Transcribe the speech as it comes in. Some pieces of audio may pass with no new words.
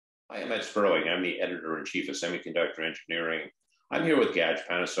I'm Ed Sperling. I'm the editor-in-chief of Semiconductor Engineering. I'm here with Gajinder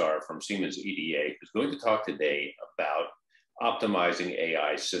Panesar from Siemens EDA, who's going to talk today about optimizing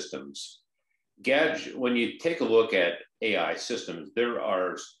AI systems. Gaj, when you take a look at AI systems,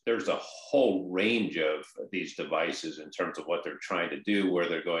 there's a whole range of these devices in terms of what they're trying to do, where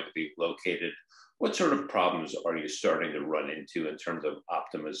they're going to be located. What sort of problems are you starting to run into in terms of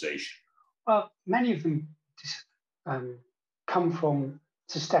optimization? Well, many of them come from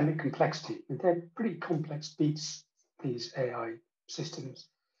systemic complexity. They're pretty complex beasts, these AI systems,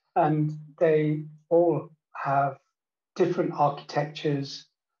 and they all have different architectures.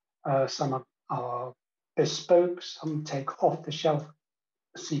 Some are bespoke, some take off-the-shelf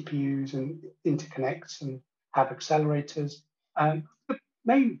CPUs and interconnects and have accelerators. The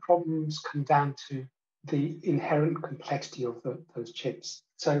main problems come down to the inherent complexity of those chips.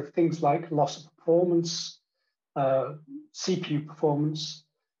 So things like loss of performance, CPU performance,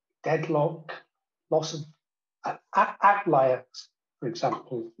 deadlock, loss of outliers, for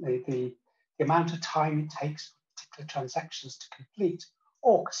example, the amount of time it takes for particular transactions to complete,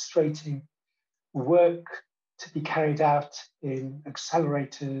 orchestrating work to be carried out in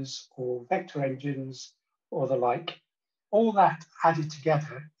accelerators or vector engines or the like. All that added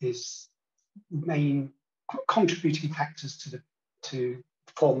together is main contributing factors to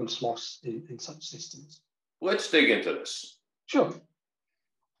performance loss in such systems. Let's dig into this. Sure.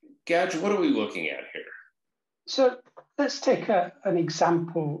 Gaj, what are we looking at here? So let's take an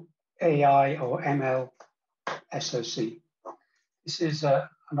example AI or ML SoC. This is an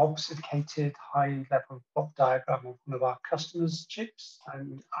obfuscated high-level block diagram of one of our customers' chips,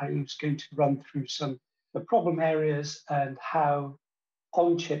 and I was going to run through some of the problem areas and how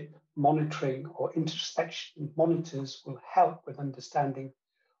on-chip monitoring or introspection monitors will help with understanding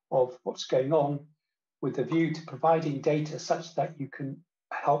of what's going on, with a view to providing data such that you can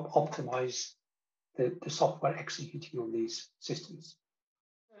help optimize the software executing on these systems.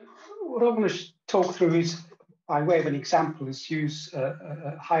 What I want to talk through is, by way of an example, is use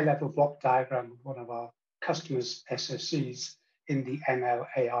a high-level block diagram of one of our customers' SoCs in the ML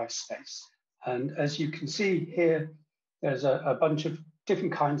AI space. And as you can see here, there's a bunch of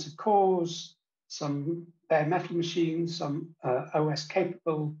different kinds of cores, some bare metal machines, some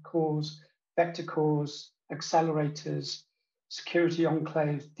OS-capable cores, vector cores, accelerators, security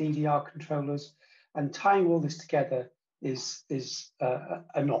enclaves, DDR controllers, and tying all this together is a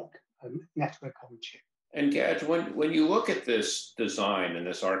NOC, a network on chip. And Gaj, when you look at this design and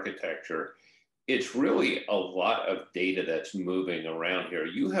this architecture, it's really a lot of data that's moving around here.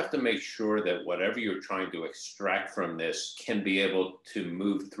 You have to make sure that whatever you're trying to extract from this can be able to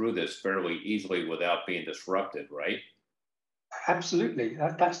move through this fairly easily without being disrupted, right? Absolutely.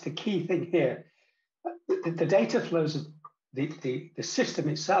 That's the key thing here. The data flows of the system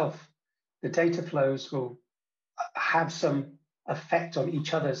itself, the data flows will have some effect on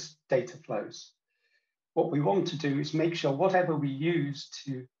each other's data flows. What we want to do is make sure whatever we use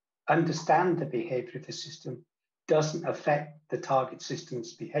to understand the behavior of the system doesn't affect the target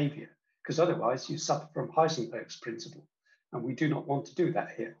system's behavior, because otherwise you suffer from Heisenberg's principle, and we do not want to do that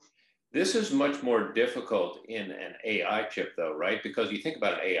here. This is much more difficult in an AI chip though, right? Because you think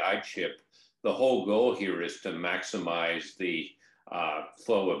about an AI chip, the whole goal here is to maximize the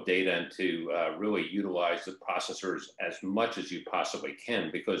flow of data and to really utilize the processors as much as you possibly can,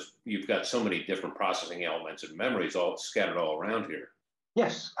 because you've got so many different processing elements and memories all scattered all around here.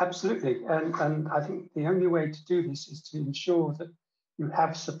 Yes, absolutely. And I think the only way to do this is to ensure that you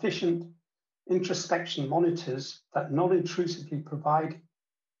have sufficient introspection monitors that non-intrusively provide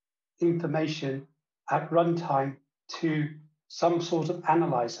information at runtime to some sort of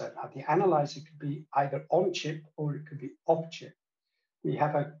analyzer. Now, the analyzer could be either on chip or it could be off chip. We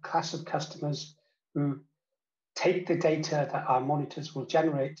have a class of customers who take the data that our monitors will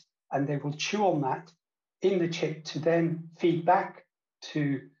generate and they will chew on that in the chip to then feed back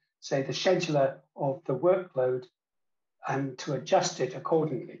to, say, the scheduler of the workload and to adjust it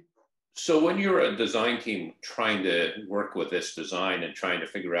accordingly. So when you're a design team trying to work with this design and trying to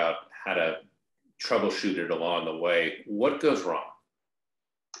figure out how to troubleshoot it along the way, what goes wrong?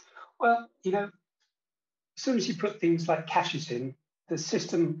 Well, as soon as you put things like caches in, the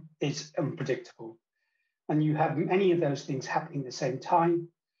system is unpredictable. And you have many of those things happening at the same time.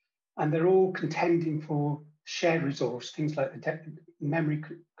 And they're all contending for shared resource, things like the memory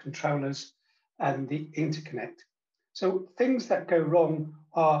controllers and the interconnect. So things that go wrong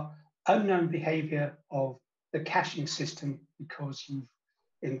are unknown behavior of the caching system, because you've,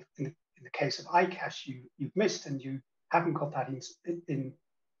 in the case of iCache, you've missed and you haven't got that in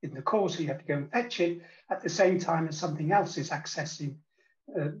the core, so you have to go and fetch it at the same time as something else is accessing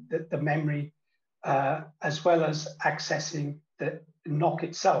the memory, as well as accessing the NOC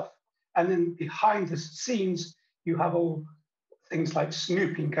itself. And then behind the scenes, you have all things like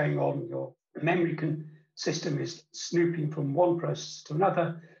snooping going on. Your memory system is snooping from one process to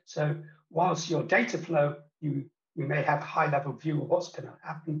another. So whilst your data flow, you may have a high-level view of what's going to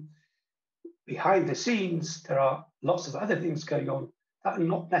happen. Behind the scenes, there are lots of other things going on that are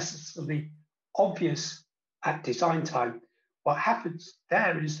not necessarily obvious at design time. What happens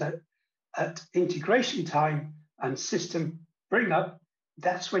there is that at integration time and system bring up,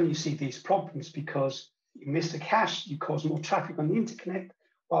 that's when you see these problems, because you miss the cache, you cause more traffic on the interconnect,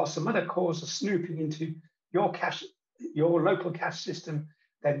 while some other cores are snooping into your cache, your local cache system.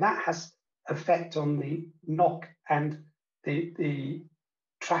 Then that has effect on the NOC and the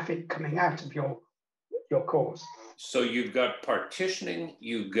traffic coming out of your cores. So you've got partitioning,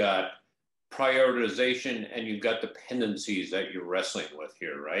 you've got prioritization, and you've got dependencies that you're wrestling with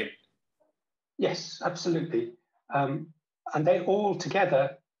here, right? Yes, absolutely. And they all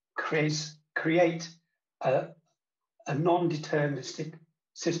together create a non-deterministic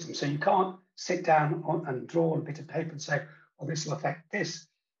system. So you can't sit down and draw on a bit of paper and say, well, this will affect this.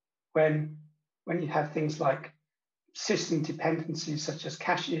 When you have things like system dependencies, such as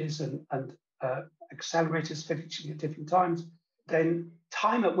caches and accelerators finishing at different times, then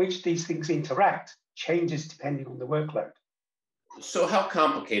time at which these things interact changes depending on the workload. So how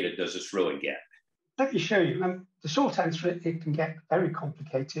complicated does this really get? Let me show you. The short answer, it can get very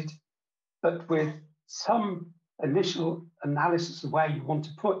complicated, but with some initial analysis of where you want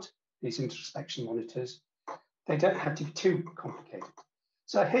to put these introspection monitors, they don't have to be too complicated.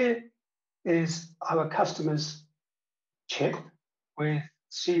 So here is our customer's chip with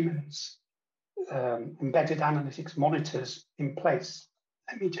Siemens embedded analytics monitors in place.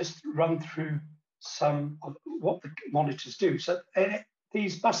 Let me just run through some of what the monitors do. So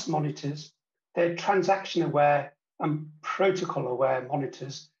these bus monitors, they're transaction aware and protocol aware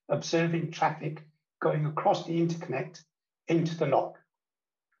monitors observing traffic going across the interconnect into the NOC.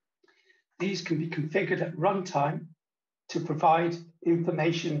 These can be configured at runtime to provide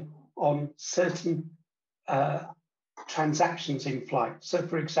information on certain transactions in flight. So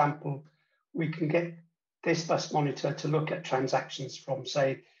for example, we can get this bus monitor to look at transactions from,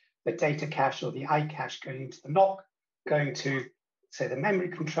 say, the data cache or the iCache going into the NOC, going to, say, the memory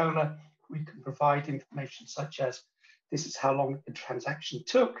controller. We can provide information such as, this is how long the transaction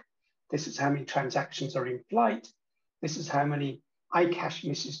took, this is how many transactions are in flight, this is how many iCache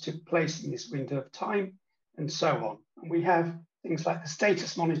misses took place in this window of time, and so on. And we have things like the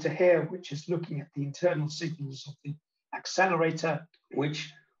status monitor here, which is looking at the internal signals of the accelerator,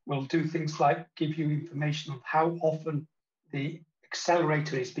 which will do things like give you information on how often the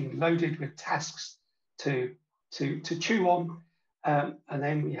accelerator is being loaded with tasks to chew on. And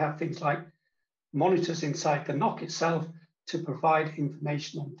then we have things like monitors inside the NOC itself to provide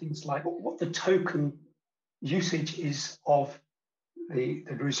information on things like what the token usage is of the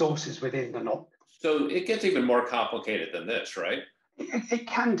resources within the NOC. So it gets even more complicated than this, right? It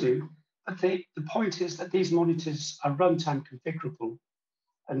can do, but the point is that these monitors are runtime configurable.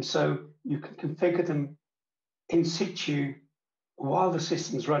 And so you can configure them in situ while the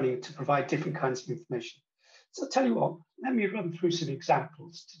system's running to provide different kinds of information. So I'll tell you what, let me run through some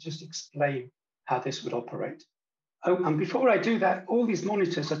examples to just explain how this would operate. Oh, and before I do that, all these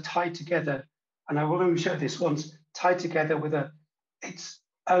monitors are tied together, and I will only show this once, tied together with its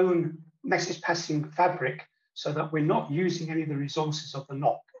own message passing fabric so that we're not using any of the resources of the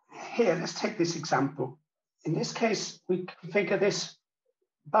NOC. Here, let's take this example. In this case, we configure this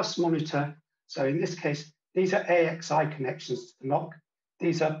bus monitor. So in this case, these are AXI connections to the NOC.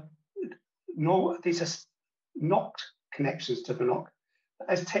 These are NOC connections to the NOC.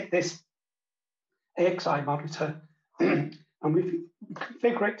 Let's take this AXI monitor and we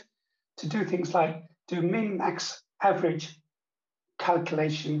configure it to do things like do min-max average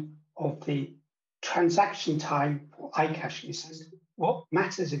calculation of the transaction time for iCache misses. What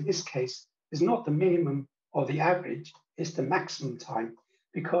matters in this case is not the minimum or the average, it's the maximum time,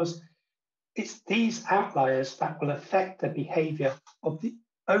 because it's these outliers that will affect the behavior of the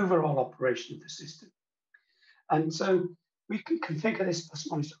overall operation of the system. And so we can configure this bus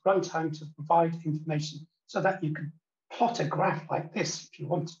monitor runtime to provide information so that you can plot a graph like this if you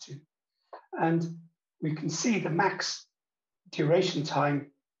wanted to. And we can see the max duration time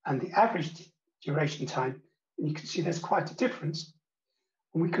and the average duration time. And you can see there's quite a difference.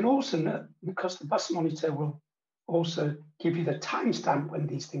 And we can also know, because the bus monitor will also give you the timestamp when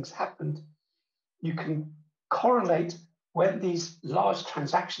these things happened, you can correlate when these large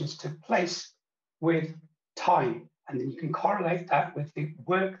transactions took place with time. And then you can correlate that with the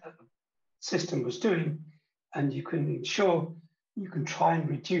work that the system was doing, and you can ensure you can try and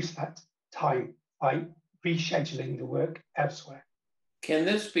reduce that time by rescheduling the work elsewhere. Can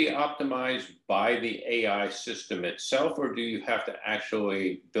this be optimized by the AI system itself, or do you have to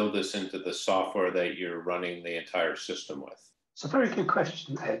actually build this into the software that you're running the entire system with? It's a very good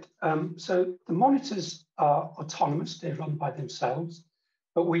question, Ed. So the monitors are autonomous, they run by themselves,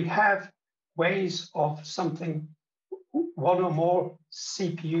 but we have ways of one or more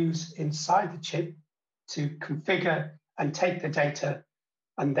CPUs inside the chip to configure and take the data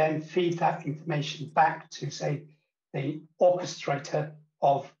and then feed that information back to, say, the orchestrator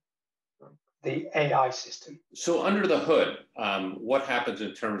of the AI system. So under the hood, what happens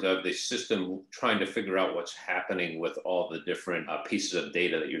in terms of the system trying to figure out what's happening with all the different pieces of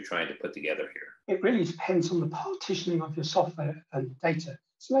data that you're trying to put together here? It really depends on the partitioning of your software and data.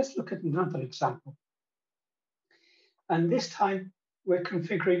 So let's look at another example. And this time we're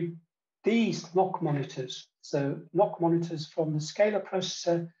configuring these NOC monitors. So NOC monitors from the scalar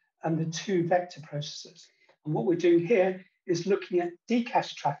processor and the 2 vector processors. And what we're doing here is looking at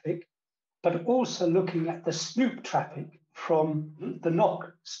decache traffic, but also looking at the snoop traffic from the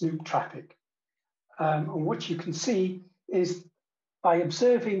NOC snoop traffic. And what you can see is by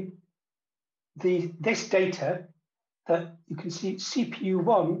observing this data that you can see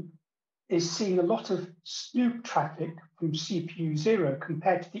CPU1 is seeing a lot of snoop traffic from CPU 0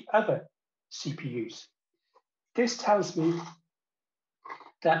 compared to the other CPUs. This tells me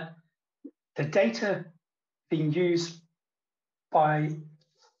that the data being used by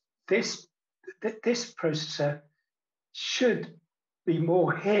this processor should be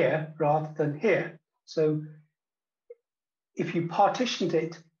more here rather than here. So if you partitioned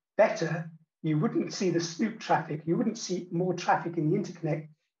it better, you wouldn't see the snoop traffic, you wouldn't see more traffic in the interconnect,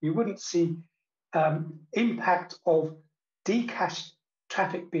 you wouldn't see impact of decache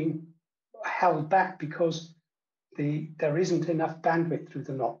traffic being held back because there isn't enough bandwidth through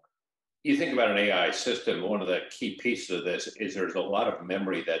the NOC. You think about an AI system, one of the key pieces of this is there's a lot of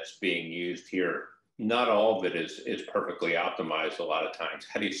memory that's being used here. Not all of it is perfectly optimized a lot of times.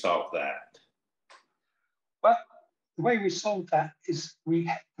 How do you solve that? Well, the way we solve that is we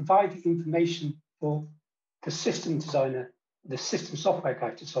provide the information for the system designer, the system software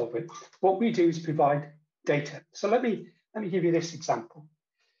guy to solve it. What we do is provide data. So let me give you this example.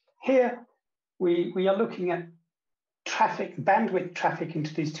 Here, we are looking at bandwidth traffic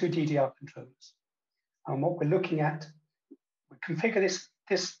into these 2 DDR controllers. And what we're looking at, we configure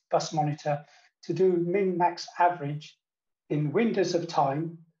this bus monitor to do min-max average in windows of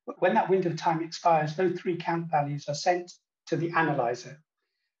time. When that window of time expires, those 3 count values are sent to the analyzer.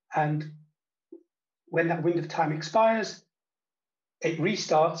 And when that window of time expires, it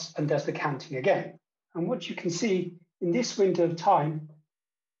restarts and does the counting again. And what you can see in this window of time,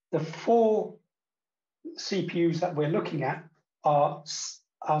 the 4 CPUs that we're looking at are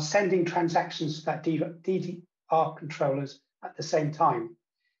sending transactions to that DDR controllers at the same time.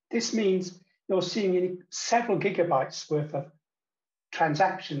 This means you're seeing several gigabytes worth of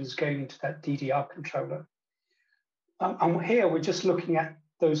transactions going into that DDR controller. And here we're just looking at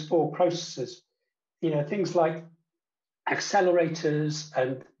those 4 processors. Things like accelerators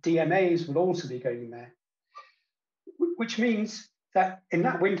and DMAs will also be going in there, which means that in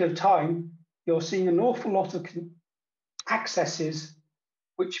that window of time, you're seeing an awful lot of accesses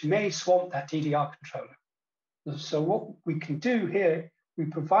which may swamp that DDR controller. So what we can do here, we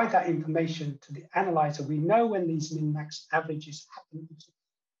provide that information to the analyzer. We know when these min-max averages happen.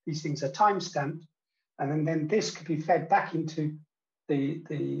 These things are time-stamped, and then this could be fed back into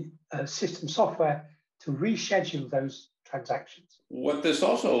the system software to reschedule those transactions. What this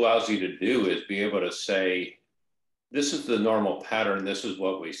also allows you to do is be able to say, this is the normal pattern, this is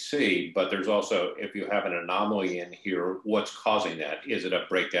what we see, but there's also, if you have an anomaly in here, what's causing that? Is it a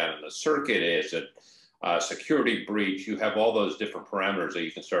breakdown in the circuit? Is it a security breach? You have all those different parameters that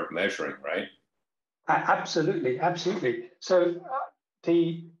you can start measuring, right? Absolutely, absolutely. So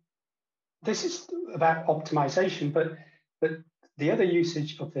this is about optimization, but the other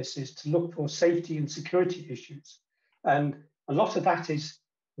usage of this is to look for safety and security issues. And a lot of that is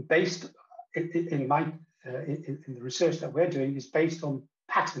based in the research that we're doing is based on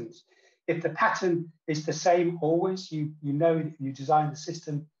patterns. If the pattern is the same always, you know that you design the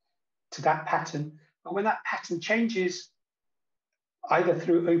system to that pattern. But when that pattern changes, either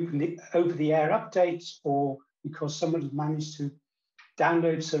through over-the-air updates or because someone has managed to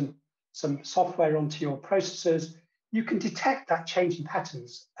download some software onto your processors, you can detect that change in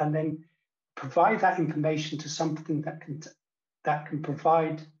patterns and then provide that information to something that can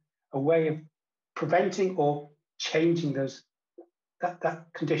provide a way of preventing or changing that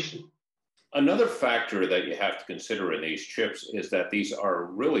condition. Another factor that you have to consider in these chips is that these are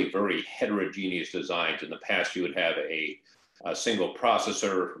really very heterogeneous designs. In the past, you would have a single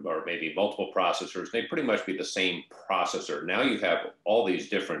processor or maybe multiple processors. They pretty much be the same processor. Now you have all these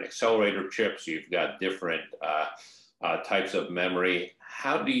different accelerator chips. You've got different types of memory.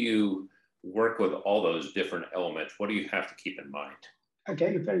 How do you work with all those different elements? What do you have to keep in mind?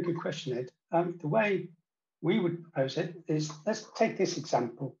 Again, a very good question, Ed. The way we would propose it is, let's take this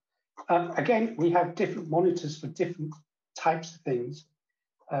example. Again, we have different monitors for different types of things.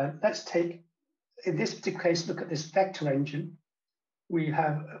 Let's take, in this particular case, look at this vector engine. We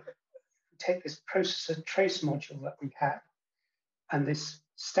have, take this processor trace module that we have, and this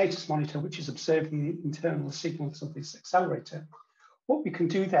status monitor, which is observing the internal signals of this accelerator. What we can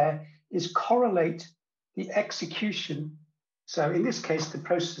do there is correlate the execution. So in this case, the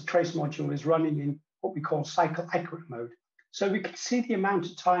processor trace module is running in what we call cycle accurate mode. So we can see the amount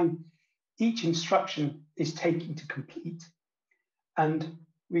of time each instruction is taking to complete. And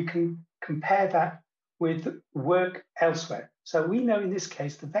we can compare that with work elsewhere. So we know in this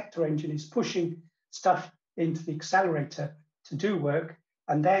case, the vector engine is pushing stuff into the accelerator to do work.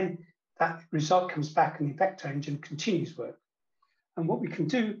 And then that result comes back and the vector engine continues work. And what we can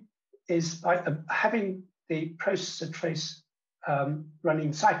do is by having the processor trace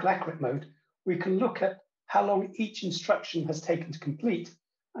running cycle accurate mode, we can look at how long each instruction has taken to complete.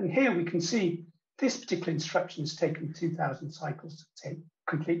 And here we can see this particular instruction has taken 2,000 cycles to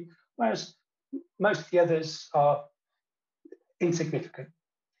complete, whereas most of the others are insignificant.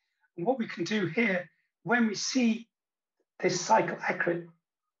 And what we can do here, when we see this cycle accurate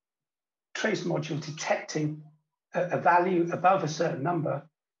trace module detecting a value above a certain number,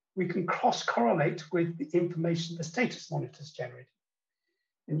 we can cross-correlate with the information the status monitors generate.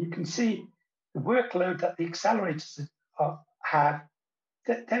 And you can see the workload that the accelerators have,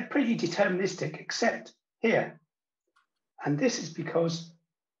 they're pretty deterministic, except here. And this is because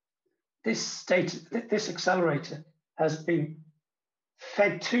this accelerator has been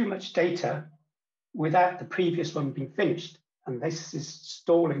fed too much data without the previous one being finished. And this is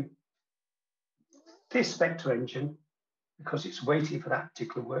stalling this vector engine because it's waiting for that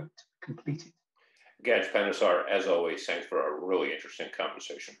particular work to be completed. Gajinder Panesar, as always, thanks for a really interesting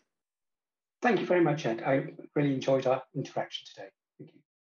conversation. Thank you very much, Ed. I really enjoyed our interaction today.